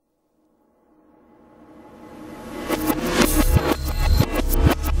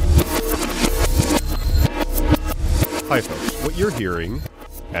Hi folks, what you're hearing,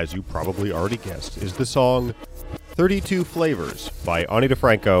 as you probably already guessed, is the song 32 Flavors by Ani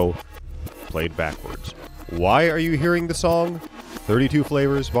DiFranco, played backwards. Why are you hearing the song 32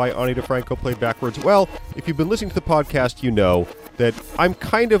 Flavors by Ani DiFranco, played backwards? Well, if you've been listening to the podcast, you know that I'm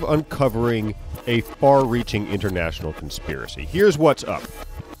kind of uncovering a far-reaching international conspiracy. Here's what's up.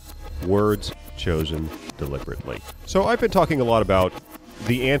 Words chosen deliberately. So I've been talking a lot about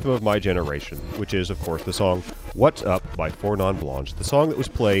the anthem of my generation, which is, of course, the song What's Up by Four Non Blondes, the song that was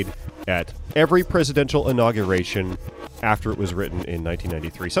played at every presidential inauguration after it was written in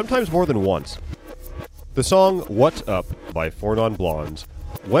 1993, sometimes more than once. The song What's Up by Four Non Blondes,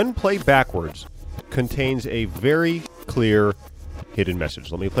 when played backwards, contains a very clear hidden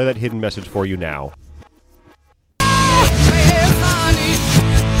message. Let me play that hidden message for you now.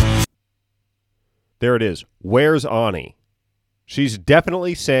 There it is. Where's Ani? She's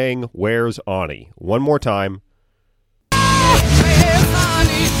definitely saying, where's Ani? One more time.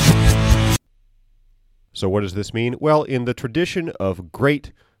 So what does this mean? Well, in the tradition of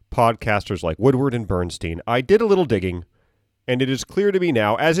great podcasters like Woodward and Bernstein, I did a little digging, and it is clear to me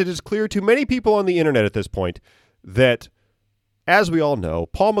now, as it is clear to many people on the internet at this point, that, as we all know,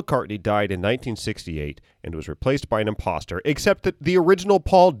 Paul McCartney died in 1968 and was replaced by an imposter, except that the original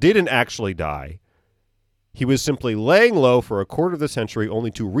Paul didn't actually die. He was simply laying low for a quarter of the century, only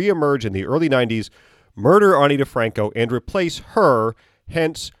to reemerge in the early 90s, murder Ani DiFranco, and replace her.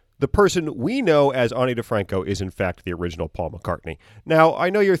 Hence, the person we know as Ani DiFranco is in fact the original Paul McCartney. Now, I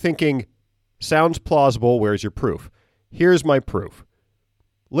know you're thinking, sounds plausible, where's your proof? Here's my proof.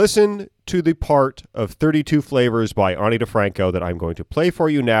 Listen to the part of 32 Flavors by Ani DiFranco that I'm going to play for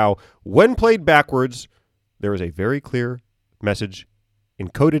you now. When played backwards, there is a very clear message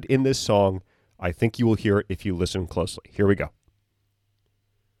encoded in this song. I think you will hear it if you listen closely. Here we go.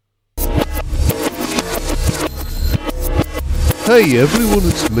 Hey everyone,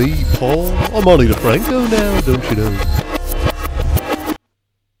 it's me, Paul. I'm Ani DiFranco now, don't you know?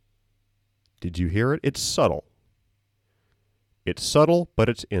 Did you hear it? It's subtle. It's subtle, but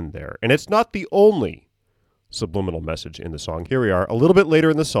it's in there. And it's not the only subliminal message in the song. Here we are, a little bit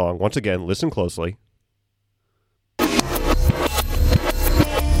later in the song. Once again, listen closely.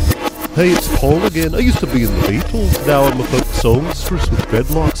 Hey, it's Paul again. I used to be in the Beatles. Now I'm a folk songstress with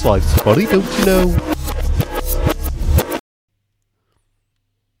dreadlocks. Life's funny, don't you know?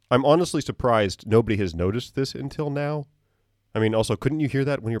 I'm honestly surprised nobody has noticed this until now. I mean, also, couldn't you hear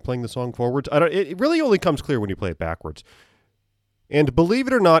that when you're playing the song forwards? It really only comes clear when you play it backwards. And believe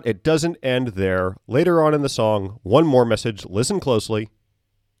it or not, it doesn't end there. Later on in the song, one more message. Listen closely.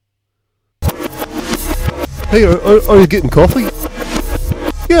 Hey, are you getting coffee?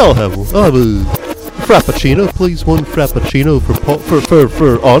 Yeah, I'll have one. I'll have a frappuccino, please. One frappuccino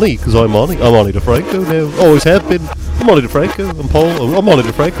for Ani, because I'm Ani. I'm Ani DiFranco now. Always have been. I'm Ani DiFranco. I'm Paul. I'm Ani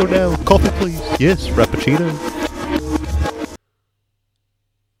DiFranco now. Coffee, please. Yes, frappuccino.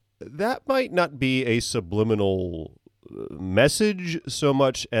 That might not be a subliminal message so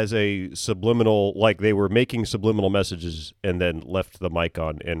much as a subliminal, like they were making subliminal messages and then left the mic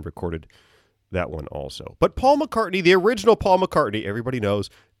on and recorded that one also. But Paul McCartney, the original Paul McCartney, everybody knows,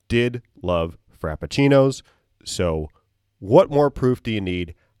 did love frappuccinos. So what more proof do you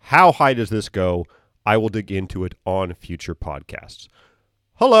need? How high does this go? I will dig into it on future podcasts.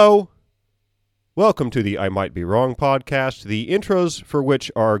 Hello. Welcome to the I Might Be Wrong podcast, the intros for which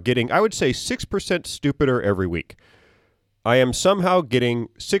are getting, I would say, 6% stupider every week. I am somehow getting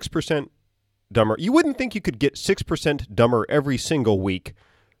 6% dumber. You wouldn't think you could get 6% dumber every single week,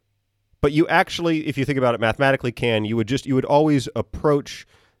 but you actually, if you think about it mathematically, you would always approach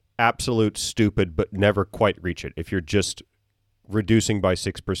absolute stupid, but never quite reach it if you're just reducing by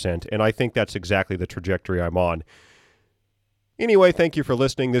 6%. And I think that's exactly the trajectory I'm on. Anyway, thank you for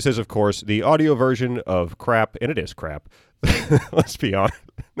listening. This is, of course, the audio version of crap, and it is crap. Let's be honest.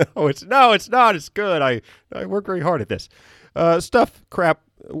 No, it's not. It's good. I work very hard at this. Stuff, crap,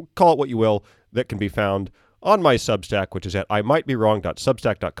 call it what you will, that can be found on my Substack, which is at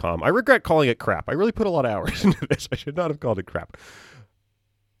imightbewrong.substack.com. I regret calling it crap. I really put a lot of hours into this. I should not have called it crap.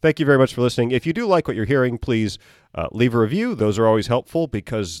 Thank you very much for listening. If you do like what you're hearing, please leave a review. Those are always helpful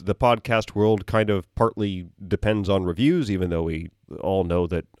because the podcast world kind of partly depends on reviews, even though we all know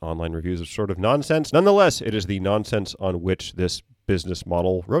that online reviews are sort of nonsense. Nonetheless, it is the nonsense on which this business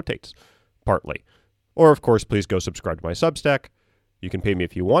model rotates, partly. Or, of course, please go subscribe to my Substack. You can pay me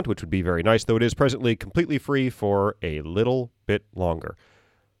if you want, which would be very nice, though it is presently completely free for a little bit longer.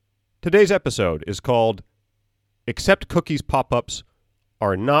 Today's episode is called Accept Cookies Pop-Ups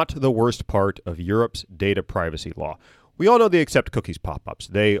Are Not the Worst Part of Europe's Data Privacy Law. We all know the accept cookies pop-ups.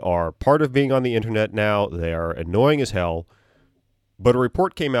 They are part of being on the internet now. They are annoying as hell. But a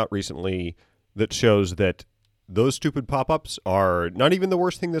report came out recently that shows that those stupid pop-ups are not even the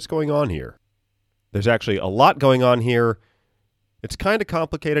worst thing that's going on here. There's actually a lot going on here. It's kind of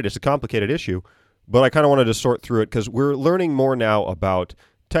complicated. It's a complicated issue, but I kind of wanted to sort through it because we're learning more now about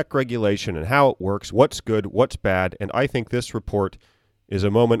tech regulation and how it works, what's good, what's bad, and I think this report is a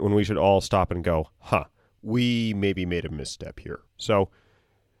moment when we should all stop and go, we maybe made a misstep here. So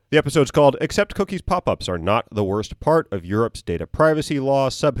the episode's called Accept Cookies Pop-ups Are Not the Worst Part of Europe's Data Privacy Law,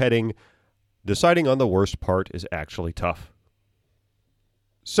 subheading, Deciding on the Worst Part is Actually Tough.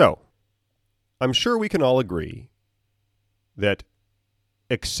 So, I'm sure we can all agree that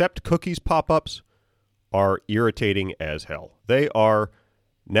accept cookies pop-ups are irritating as hell. They are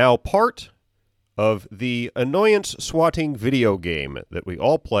now part of the annoyance swatting video game that we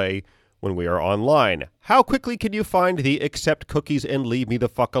all play when we are online. How quickly can you find the accept cookies and leave me the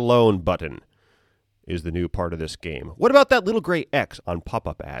fuck alone button is the new part of this game. What about that little gray X on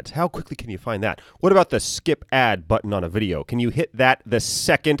pop-up ads? How quickly can you find that? What about the skip ad button on a video? Can you hit that the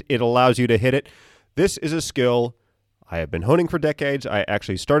second it allows you to hit it? This is a skill I have been honing for decades. I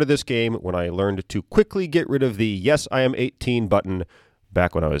actually started this game when I learned to quickly get rid of the yes, I am 18 button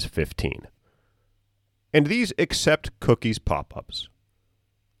back when I was 15. And these accept cookies pop-ups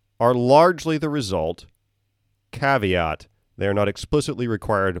are largely the result, caveat, they are not explicitly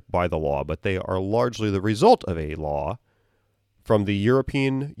required by the law, but they are largely the result of a law from the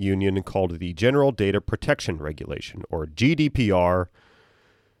European Union called the General Data Protection Regulation, or GDPR.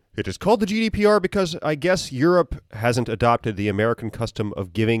 It is called the GDPR because I guess Europe hasn't adopted the American custom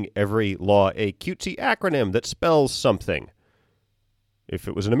of giving every law a cutesy acronym that spells something. If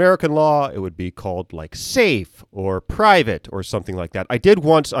it was an American law, it would be called like safe or private or something like that. I did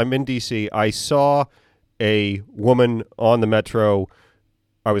once, I'm in D.C., I saw a woman on the metro,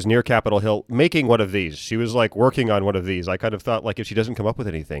 I was near Capitol Hill, making one of these. She was like working on one of these. I kind of thought like if she doesn't come up with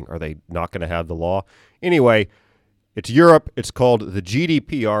anything, are they not going to have the law? Anyway, it's Europe. It's called the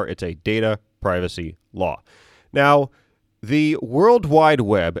GDPR. It's a data privacy law. Now, the World Wide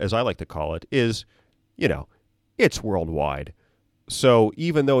Web, as I like to call it, is, it's worldwide. So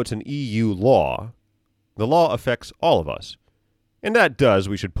even though it's an EU law, the law affects all of us. And that does,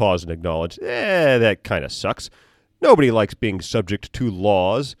 we should pause and acknowledge, that kind of sucks. Nobody likes being subject to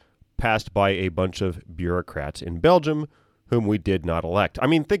laws passed by a bunch of bureaucrats in Belgium whom we did not elect. I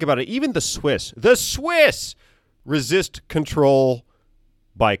mean, think about it. Even the Swiss resist control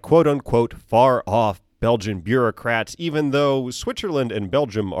by quote-unquote far-off Belgian bureaucrats, even though Switzerland and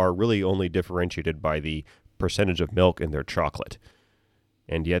Belgium are really only differentiated by the percentage of milk in their chocolate.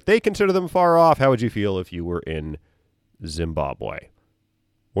 And yet they consider them far off. How would you feel if you were in Zimbabwe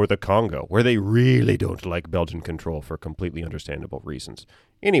or the Congo, where they really don't like Belgian control for completely understandable reasons?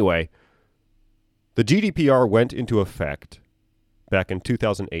 Anyway, the GDPR went into effect back in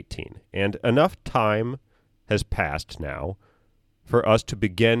 2018, and enough time has passed now for us to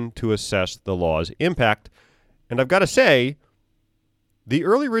begin to assess the law's impact. And I've got to say, the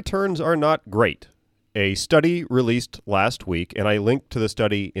early returns are not great. A study released last week, and I linked to the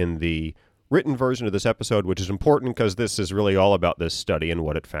study in the written version of this episode, which is important because this is really all about this study and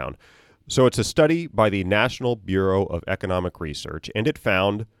what it found. So it's a study by the National Bureau of Economic Research, and it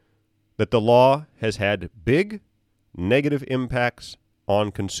found that the law has had big negative impacts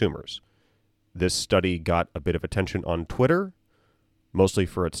on consumers. This study got a bit of attention on Twitter, mostly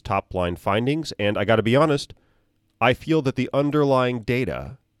for its top-line findings, and I got to be honest, I feel that the underlying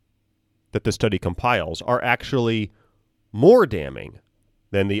data that the study compiles are actually more damning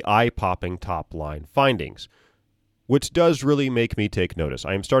than the eye-popping top-line findings, which does really make me take notice.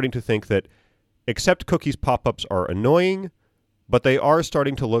 I am starting to think that accept cookies pop-ups are annoying, but they are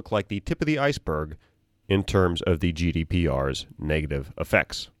starting to look like the tip of the iceberg in terms of the GDPR's negative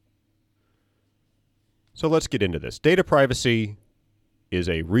effects. So let's get into this. Data privacy is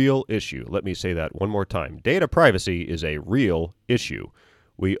a real issue. Let me say that one more time. Data privacy is a real issue.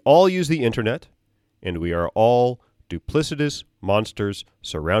 We all use the internet, and we are all duplicitous monsters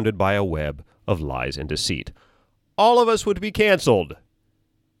surrounded by a web of lies and deceit. All of us would be canceled,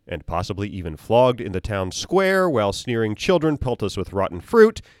 and possibly even flogged in the town square while sneering children pelt us with rotten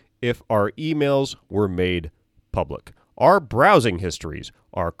fruit if our emails were made public. Our browsing histories,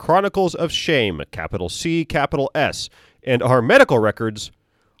 our chronicles of shame, capital C, capital S, and our medical records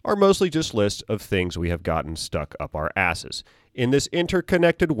are mostly just lists of things we have gotten stuck up our asses. In this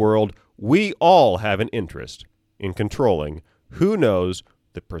interconnected world, we all have an interest in controlling who knows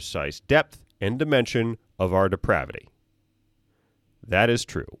the precise depth and dimension of our depravity. That is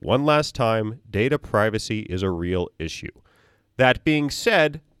true. One last time, data privacy is a real issue. That being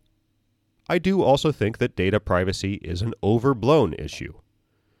said, I do also think that data privacy is an overblown issue.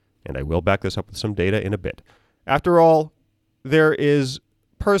 And I will back this up with some data in a bit. After all, there is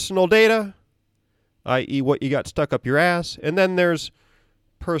personal data, i.e. what you got stuck up your ass, and then there's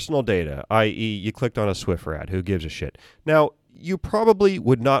personal data, i.e. you clicked on a Swiffer ad. Who gives a shit? Now, you probably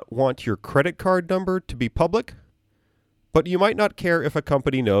would not want your credit card number to be public, but you might not care if a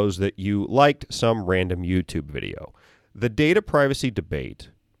company knows that you liked some random YouTube video. The data privacy debate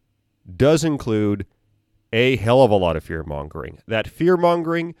does include a hell of a lot of fear-mongering. That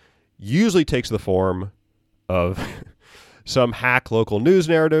fear-mongering usually takes the form of some hack local news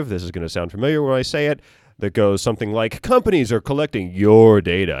narrative. This is going to sound familiar when I say it. That goes something like, companies are collecting your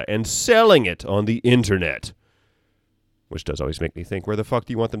data and selling it on the internet. Which does always make me think, where the fuck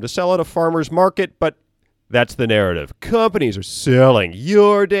do you want them to sell it? A farmer's market? But that's the narrative. Companies are selling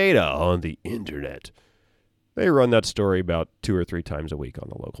your data on the internet. They run that story about 2 or 3 times a week on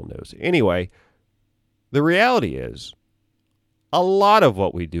the local news. Anyway, the reality is, a lot of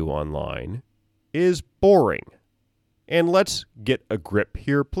what we do online is boring. And let's get a grip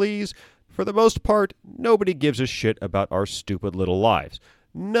here, please. For the most part, nobody gives a shit about our stupid little lives.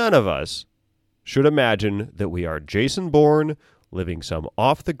 None of us should imagine that we are Jason Bourne, living some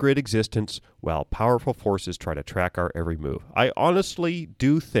off-the-grid existence while powerful forces try to track our every move. I honestly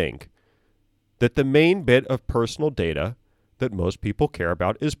do think that the main bit of personal data that most people care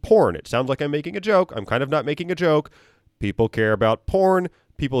about is porn. It sounds like I'm making a joke. I'm kind of not making a joke. People care about porn.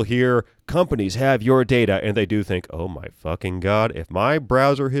 People hear companies have your data, and they do think, oh my fucking God, if my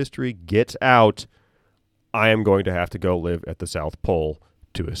browser history gets out, I am going to have to go live at the South Pole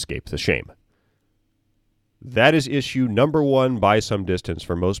to escape the shame. That is issue number 1 by some distance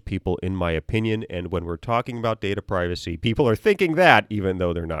for most people, in my opinion. And when we're talking about data privacy, people are thinking that, even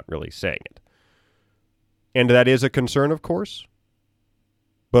though they're not really saying it. And that is a concern, of course.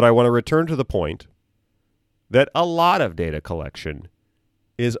 But I want to return to the point that a lot of data collection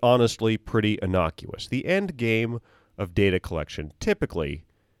is honestly pretty innocuous. The end game of data collection typically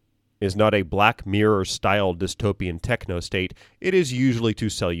is not a Black Mirror-style dystopian techno state. It is usually to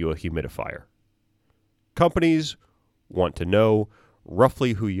sell you a humidifier. Companies want to know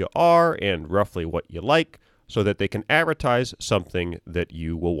roughly who you are and roughly what you like so that they can advertise something that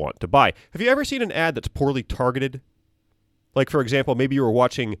you will want to buy. Have you ever seen an ad that's poorly targeted? Like, for example, maybe you were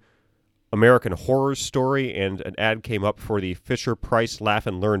watching American Horror Story and an ad came up for the Fisher-Price Laugh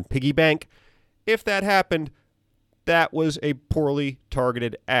and Learn piggy bank. If that happened, that was a poorly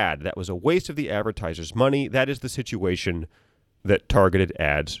targeted ad. That was a waste of the advertiser's money. That is the situation that targeted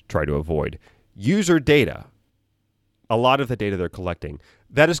ads try to avoid. User data, a lot of the data they're collecting,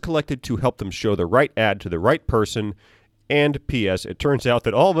 that is collected to help them show the right ad to the right person. And P.S., it turns out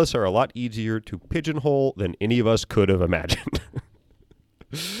that all of us are a lot easier to pigeonhole than any of us could have imagined.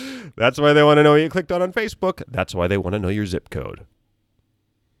 That's why they want to know what you clicked on Facebook. That's why they want to know your zip code.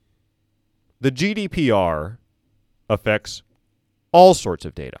 The GDPR affects all sorts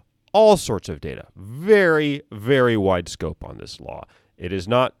of data. All sorts of data. Very, very wide scope on this law. It is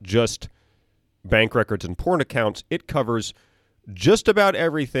not just bank records and porn accounts. It covers just about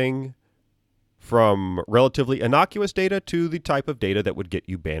everything from relatively innocuous data to the type of data that would get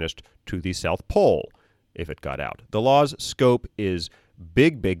you banished to the South Pole if it got out. The law's scope is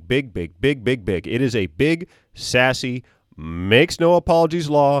big, big, big, big, big, big, big. It is a big, sassy, makes no apologies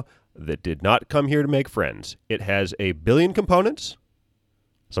law that did not come here to make friends. It has a billion components,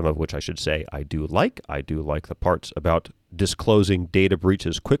 some of which I should say I do like. I do like the parts about disclosing data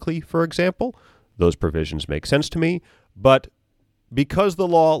breaches quickly, for example. Those provisions make sense to me. But because the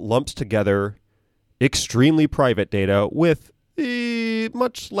law lumps together extremely private data with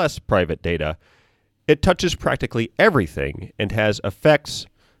much less private data, it touches practically everything and has effects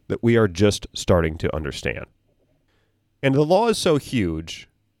that we are just starting to understand. And the law is so huge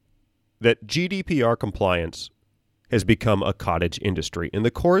that GDPR compliance has become a cottage industry. In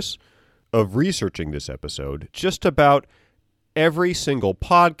the course of researching this episode, just about every single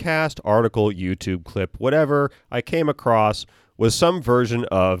podcast, article, YouTube clip, whatever I came across was some version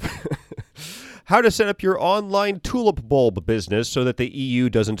of how to set up your online tulip bulb business so that the EU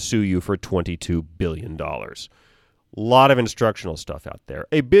doesn't sue you for $22 billion. A lot of instructional stuff out there.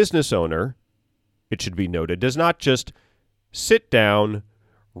 A business owner, it should be noted, does not just sit down,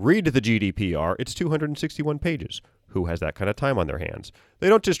 read the GDPR. It's 261 pages. Who has that kind of time on their hands? They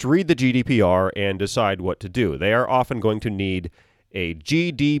don't just read the GDPR and decide what to do. They are often going to need a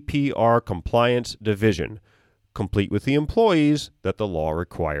GDPR compliance division, complete with the employees that the law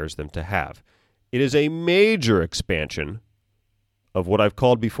requires them to have. It is a major expansion of what I've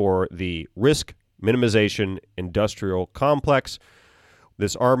called before the risk minimization industrial complex.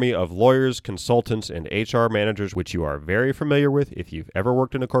 This army of lawyers, consultants, and HR managers, which you are very familiar with if you've ever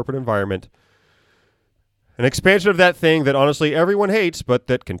worked in a corporate environment. An expansion of that thing that honestly everyone hates, but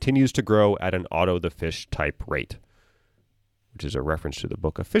that continues to grow at an Otto the Fish type rate, which is a reference to the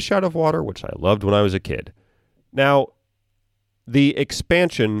book A Fish Out of Water, which I loved when I was a kid. Now, the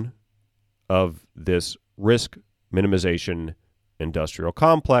expansion of this risk minimization industrial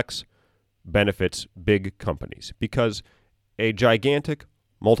complex benefits big companies because a gigantic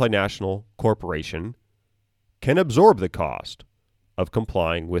multinational corporation can absorb the cost of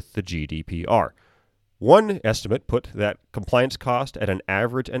complying with the GDPR. One estimate put that compliance cost at an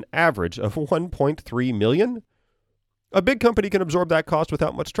average of $1.3 million. A big company can absorb that cost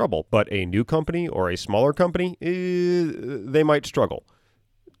without much trouble, but a new company or a smaller company, they might struggle.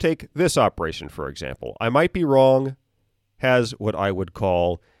 Take this operation, for example. I might be wrong, has what I would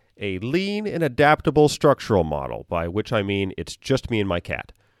call a lean and adaptable structural model, by which I mean it's just me and my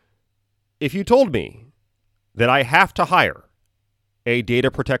cat. If you told me that I have to hire a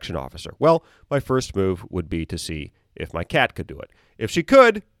data protection officer, well, my first move would be to see if my cat could do it. If she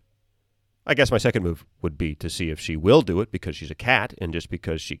could, I guess my second move would be to see if she will do it because she's a cat, and just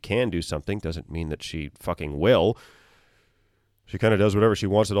because she can do something doesn't mean that she fucking will. She kind of does whatever she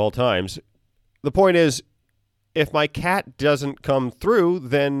wants at all times. The point is, if my cat doesn't come through,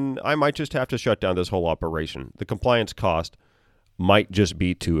 then I might just have to shut down this whole operation. The compliance cost might just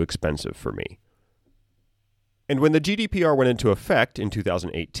be too expensive for me. And when the GDPR went into effect in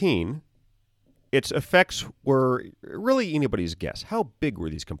 2018, its effects were really anybody's guess. How big were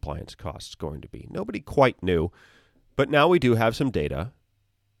these compliance costs going to be? Nobody quite knew, but now we do have some data,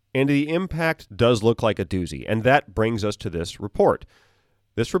 and the impact does look like a doozy, and that brings us to this report.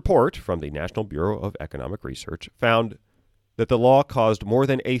 This report from the National Bureau of Economic Research found that the law caused more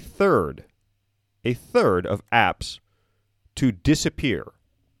than a third of apps to disappear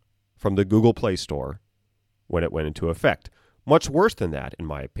from the Google Play Store when it went into effect. Much worse than that, in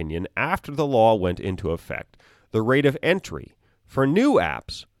my opinion, after the law went into effect, the rate of entry for new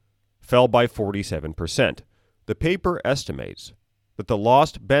apps fell by 47%. The paper estimates that the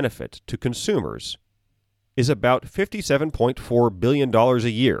lost benefit to consumers is about $57.4 billion a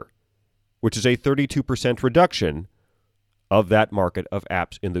year, which is a 32% reduction of that market of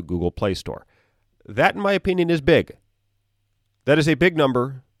apps in the Google Play Store. That, in my opinion, is big. That is a big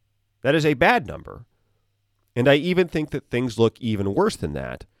number. That is a bad number. And I even think that things look even worse than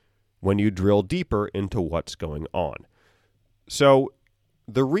that when you drill deeper into what's going on. So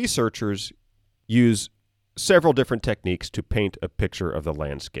the researchers use several different techniques to paint a picture of the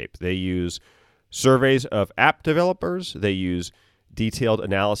landscape. They use surveys of app developers. They use detailed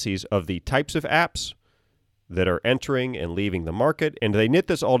analyses of the types of apps that are entering and leaving the market, and they knit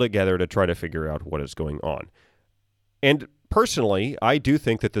this all together to try to figure out what is going on. And personally, I do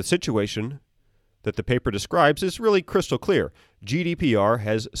think that the situation that the paper describes is really crystal clear. GDPR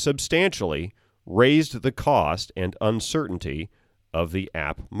has substantially raised the cost and uncertainty of the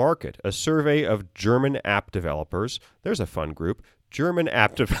app market. A survey of German app developers, there's a fun group, German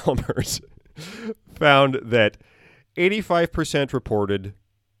app developers, found that 85% reported,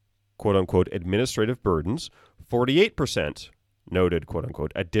 quote-unquote, administrative burdens, 48% noted,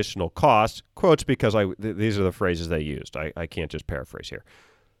 quote-unquote, additional costs, quotes because these are the phrases they used. I can't just paraphrase here.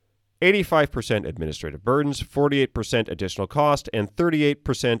 85% administrative burdens, 48% additional cost, and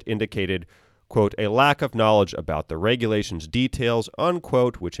 38% indicated, quote, a lack of knowledge about the regulations details,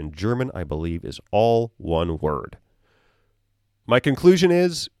 unquote, which in German, I believe, is all one word. My conclusion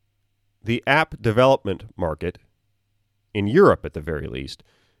is the app development market, in Europe at the very least,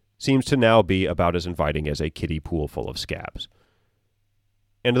 seems to now be about as inviting as a kiddie pool full of scabs.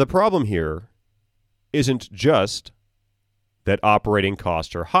 And the problem here isn't just that operating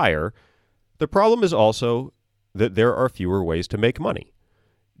costs are higher. The problem is also that there are fewer ways to make money.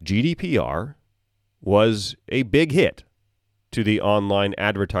 GDPR was a big hit to the online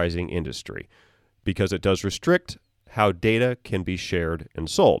advertising industry because it does restrict how data can be shared and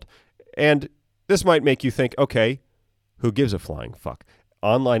sold. And this might make you think, okay, who gives a flying fuck?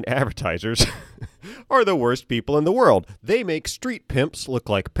 Online advertisers are the worst people in the world. They make street pimps look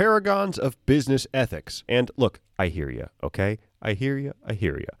like paragons of business ethics. And look, I hear you, okay? I hear you.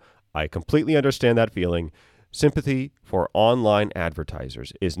 I completely understand that feeling. Sympathy for online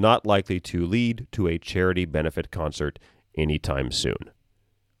advertisers is not likely to lead to a charity benefit concert anytime soon.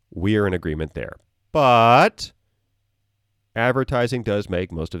 We're in agreement there. But advertising does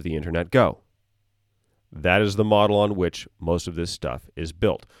make most of the internet go. That is the model on which most of this stuff is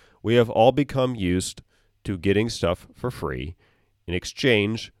built. We have all become used to getting stuff for free, in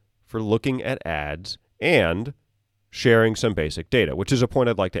exchange for looking at ads and sharing some basic data, which is a point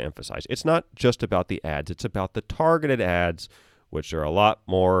I'd like to emphasize. It's not just about the ads, it's about the targeted ads, which are a lot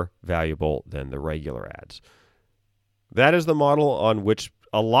more valuable than the regular ads. That is the model on which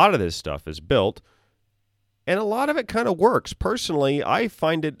a lot of this stuff is built, and a lot of it kind of works. Personally, I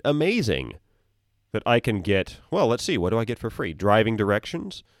find it amazing that I can get, well, let's see, what do I get for free? Driving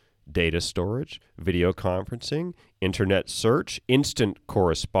directions, data storage, video conferencing, internet search, instant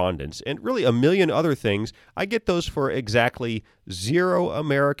correspondence, and really a million other things. I get those for exactly $0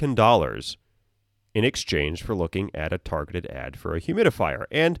 American dollars in exchange for looking at a targeted ad for a humidifier.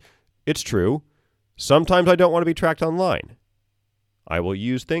 And it's true, sometimes I don't want to be tracked online. I will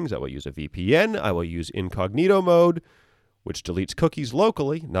use things. I will use a VPN. I will use incognito mode, which deletes cookies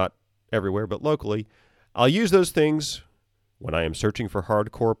locally, not everywhere, but locally. I'll use those things when I am searching for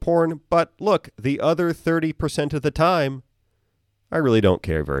hardcore porn. But look, the other 30% of the time, I really don't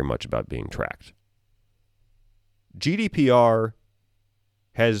care very much about being tracked. GDPR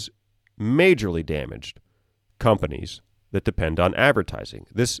has majorly damaged companies that depend on advertising.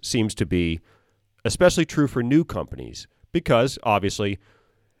 This seems to be especially true for new companies because, obviously,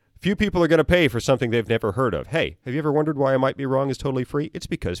 few people are going to pay for something they've never heard of. Hey, have you ever wondered why I Might Be Wrong is totally free? It's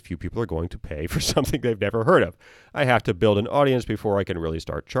because few people are going to pay for something they've never heard of. I have to build an audience before I can really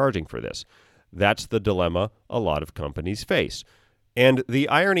start charging for this. That's the dilemma a lot of companies face. And the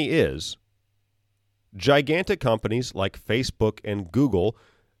irony is, gigantic companies like Facebook and Google,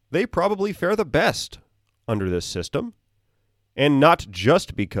 they probably fare the best under this system. And not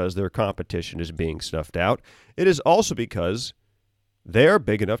just because their competition is being snuffed out. It is also because they are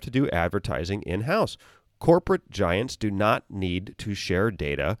big enough to do advertising in-house. Corporate giants do not need to share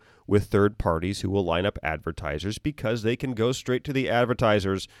data with third parties who will line up advertisers because they can go straight to the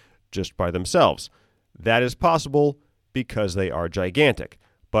advertisers just by themselves. That is possible because they are gigantic.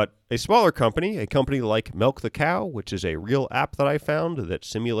 But a smaller company, a company like Milk the Cow, which is a real app that I found that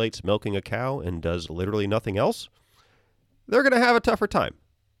simulates milking a cow and does literally nothing else, they're going to have a tougher time.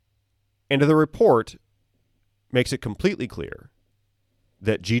 And the report makes it completely clear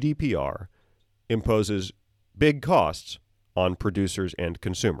that GDPR imposes big costs on producers and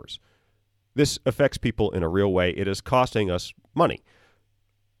consumers. This affects people in a real way. It is costing us money.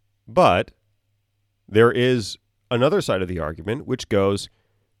 But there is another side of the argument which goes,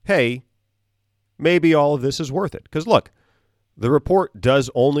 hey, maybe all of this is worth it. Because look, the report does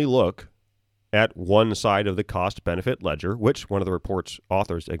only look at one side of the cost-benefit ledger, which one of the report's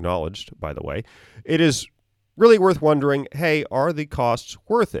authors acknowledged, by the way. It is really worth wondering, hey, are the costs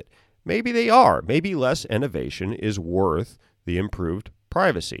worth it? Maybe they are. Maybe less innovation is worth the improved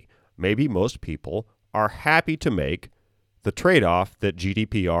privacy. Maybe most people are happy to make the trade-off that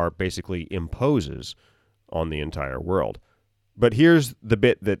GDPR basically imposes on the entire world. But here's the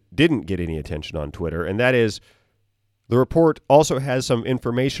bit that didn't get any attention on Twitter, and that is the report also has some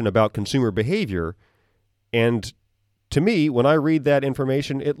information about consumer behavior, and to me, when I read that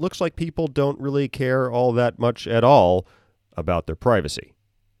information, it looks like people don't really care all that much at all about their privacy.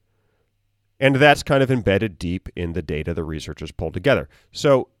 And that's kind of embedded deep in the data the researchers pulled together.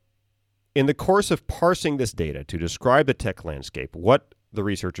 So in the course of parsing this data to describe the tech landscape, what the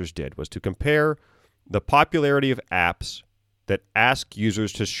researchers did was to compare the popularity of apps that ask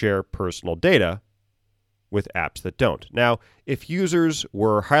users to share personal data with apps that don't. Now, if users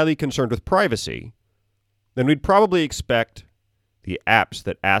were highly concerned with privacy, then we'd probably expect the apps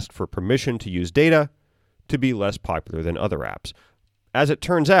that asked for permission to use data to be less popular than other apps. As it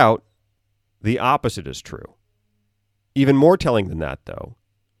turns out, the opposite is true. Even more telling than that, though,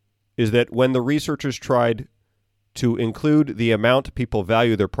 is that when the researchers tried to include the amount people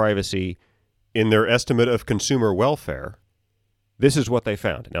value their privacy in their estimate of consumer welfare, this is what they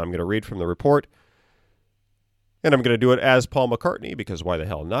found. Now, I'm going to read from the report, and I'm going to do it as Paul McCartney, because why the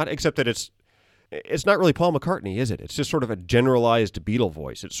hell not? Except that it's not really Paul McCartney, is it? It's just sort of a generalized Beatle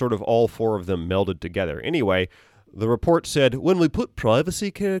voice. It's sort of all four of them melded together. Anyway, the report said, when we put privacy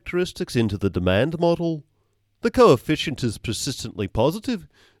characteristics into the demand model, the coefficient is persistently positive,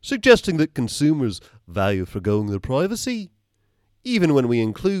 suggesting that consumers value forgoing their privacy. Even when we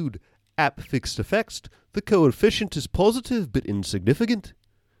include app fixed effects, the coefficient is positive but insignificant,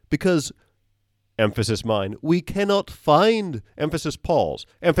 because, emphasis mine, we cannot find, emphasis Paul's,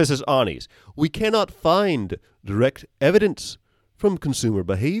 emphasis Ani's, we cannot find direct evidence from consumer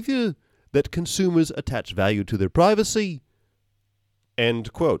behavior that consumers attach value to their privacy.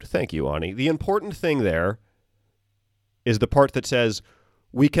 End quote. Thank you, Ani. The important thing there is the part that says,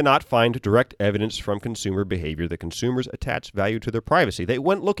 we cannot find direct evidence from consumer behavior that consumers attach value to their privacy. They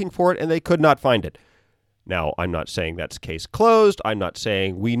went looking for it and they could not find it. Now, I'm not saying that's case closed. I'm not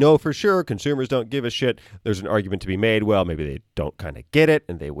saying we know for sure consumers don't give a shit. There's an argument to be made. Well, maybe they don't kind of get it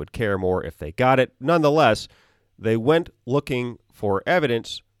and they would care more if they got it. Nonetheless, they went looking for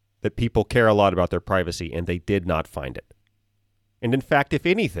evidence that people care a lot about their privacy, and they did not find it. And in fact, if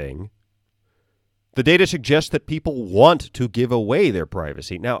anything, the data suggests that people want to give away their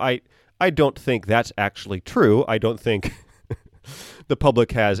privacy. Now, I don't think that's actually true. I don't think the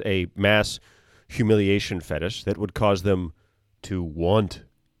public has a mass humiliation fetish that would cause them to want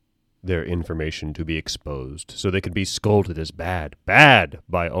their information to be exposed so they could be scolded as bad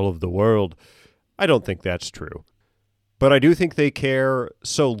by all of the world. I don't think that's true. But I do think they care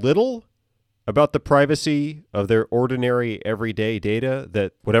so little about the privacy of their ordinary everyday data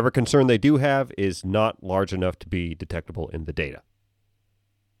that whatever concern they do have is not large enough to be detectable in the data.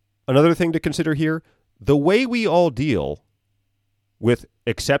 Another thing to consider here, the way we all deal with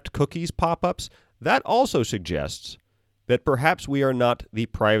accept cookies pop-ups, that also suggests that perhaps we are not the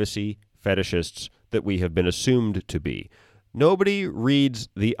privacy fetishists that we have been assumed to be. Nobody reads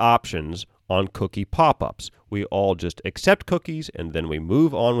the options on cookie pop-ups. We all just accept cookies and then we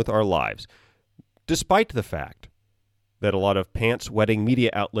move on with our lives. Despite the fact that a lot of pants-wetting media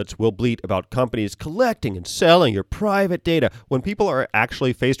outlets will bleat about companies collecting and selling your private data, when people are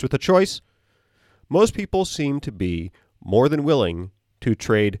actually faced with a choice, most people seem to be more than willing to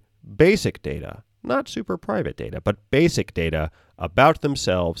trade basic data, not super private data, but basic data about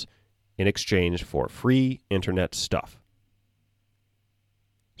themselves in exchange for free internet stuff.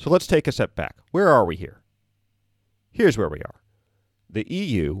 So let's take a step back. Where are we here? Here's where we are. The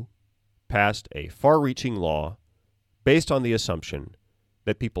EU passed a far-reaching law based on the assumption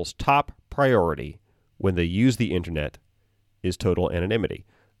that people's top priority when they use the internet is total anonymity.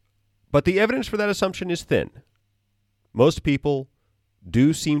 But the evidence for that assumption is thin. Most people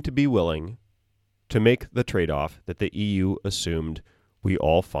do seem to be willing to make the trade-off that the EU assumed we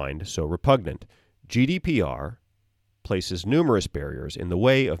all find so repugnant. GDPR places numerous barriers in the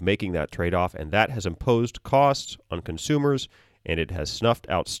way of making that trade-off, and that has imposed costs on consumers, and it has snuffed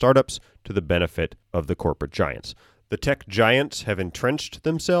out startups to the benefit of the corporate giants. The tech giants have entrenched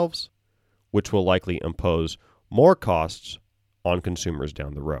themselves, which will likely impose more costs on consumers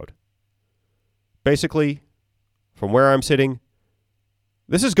down the road. Basically, from where I'm sitting,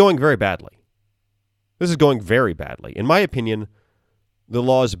 this is going very badly. This is going very badly. In my opinion, the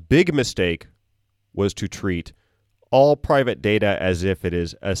law's big mistake was to treat all private data as if it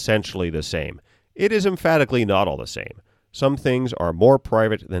is essentially the same. It is emphatically not all the same. Some things are more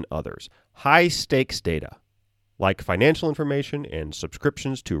private than others. High-stakes data, like financial information and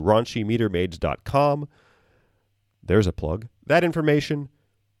subscriptions to raunchymetermaids.com, there's a plug. That information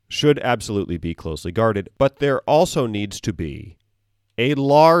should absolutely be closely guarded, but there also needs to be a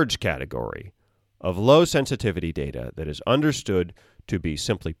large category of low-sensitivity data that is understood to be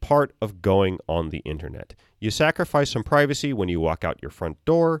simply part of going on the internet. You sacrifice some privacy when you walk out your front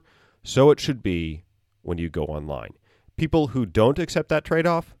door, so it should be when you go online. People who don't accept that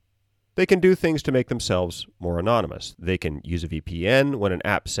trade-off, they can do things to make themselves more anonymous. They can use a VPN when an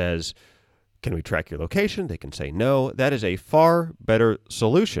app says, "Can we track your location?" They can say no. That is a far better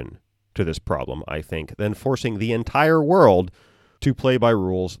solution to this problem, I think, than forcing the entire world to play by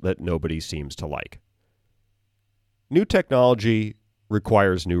rules that nobody seems to like. New technology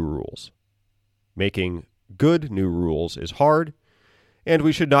requires new rules. Making good new rules is hard, and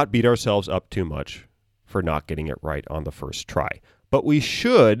we should not beat ourselves up too much for not getting it right on the first try. But we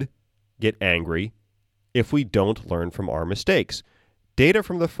should get angry if we don't learn from our mistakes. Data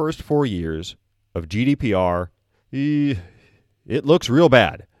from the first 4 years of GDPR, it looks real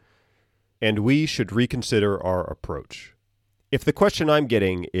bad, and we should reconsider our approach. If the question I'm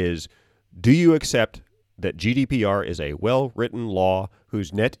getting is, do you accept that GDPR is a well-written law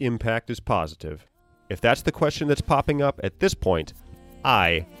whose net impact is positive? If that's the question that's popping up at this point,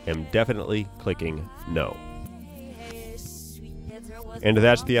 I am definitely clicking no. And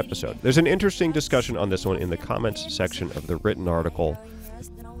that's the episode. There's an interesting discussion on this one in the comments section of the written article.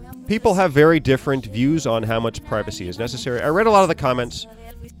 People have very different views on how much privacy is necessary. I read a lot of the comments.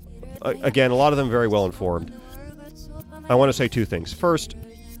 Again, a lot of them very well informed. I want to say two things. First,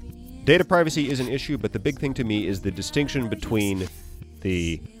 data privacy is an issue, but the big thing to me is the distinction between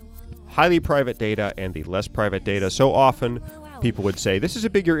the highly private data and the less private data. So often, people would say, this is a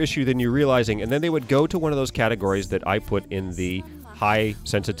bigger issue than you're realizing, and then they would go to one of those categories that I put in the high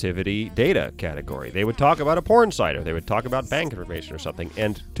sensitivity data category. They would talk about a porn site, or they would talk about bank information or something.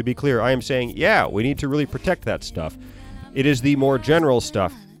 And to be clear, I am saying, yeah, we need to really protect that stuff. It is the more general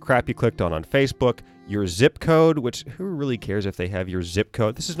stuff, crap you clicked on Facebook, your zip code, which who really cares if they have your zip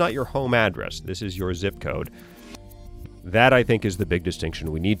code? This is not your home address. This is your zip code. That, I think, is the big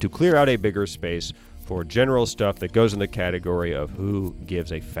distinction. We need to clear out a bigger space for general stuff that goes in the category of who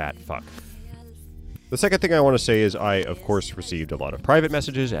gives a fat fuck. The second thing I want to say is I, of course, received a lot of private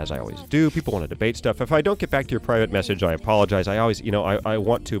messages, as I always do. People want to debate stuff. If I don't get back to your private message, I apologize. I always, I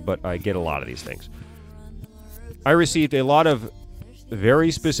want to, but I get a lot of these things. I received a lot of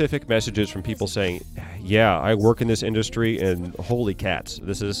very specific messages from people saying, yeah, I work in this industry, and holy cats,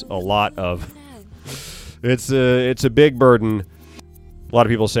 this is a lot of... It's a big burden. A lot of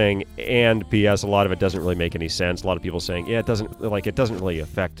people saying, and P.S., a lot of it doesn't really make any sense. A lot of people saying, yeah, it doesn't really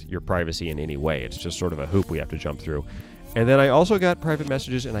affect your privacy in any way. It's just sort of a hoop we have to jump through. And then I also got private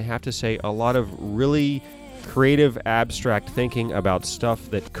messages, and I have to say, a lot of really creative, abstract thinking about stuff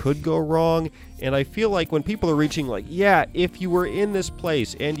that could go wrong. And I feel like when people are reaching like, yeah, if you were in this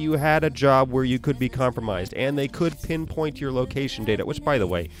place and you had a job where you could be compromised and they could pinpoint your location data, which, by the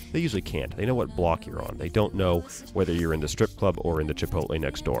way, they usually can't. They know what block you're on. They don't know whether you're in the strip club or in the Chipotle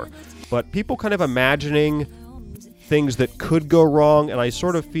next door. But people kind of imagining things that could go wrong, and I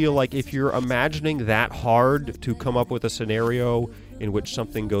sort of feel like if you're imagining that hard to come up with a scenario in which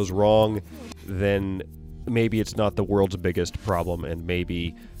something goes wrong, then maybe it's not the world's biggest problem, and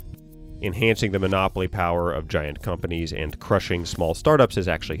maybe enhancing the monopoly power of giant companies and crushing small startups is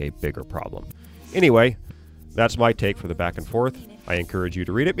actually a bigger problem. Anyway, that's my take for the back and forth. I encourage you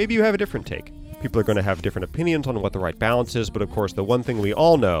to read it. Maybe you have a different take. People are going to have different opinions on what the right balance is, but of course the one thing we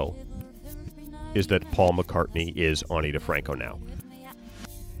all know is that Paul McCartney is Ani DeFranco now.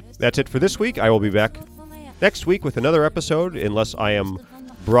 That's it for this week. I will be back next week with another episode, unless I am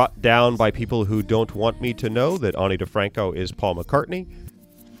brought down by people who don't want me to know that Ani DeFranco is Paul McCartney.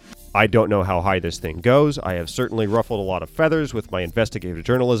 I don't know how high this thing goes. I have certainly ruffled a lot of feathers with my investigative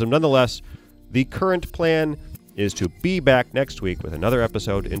journalism. Nonetheless, the current plan is to be back next week with another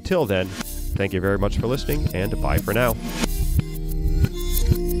episode. Until then, thank you very much for listening, and bye for now.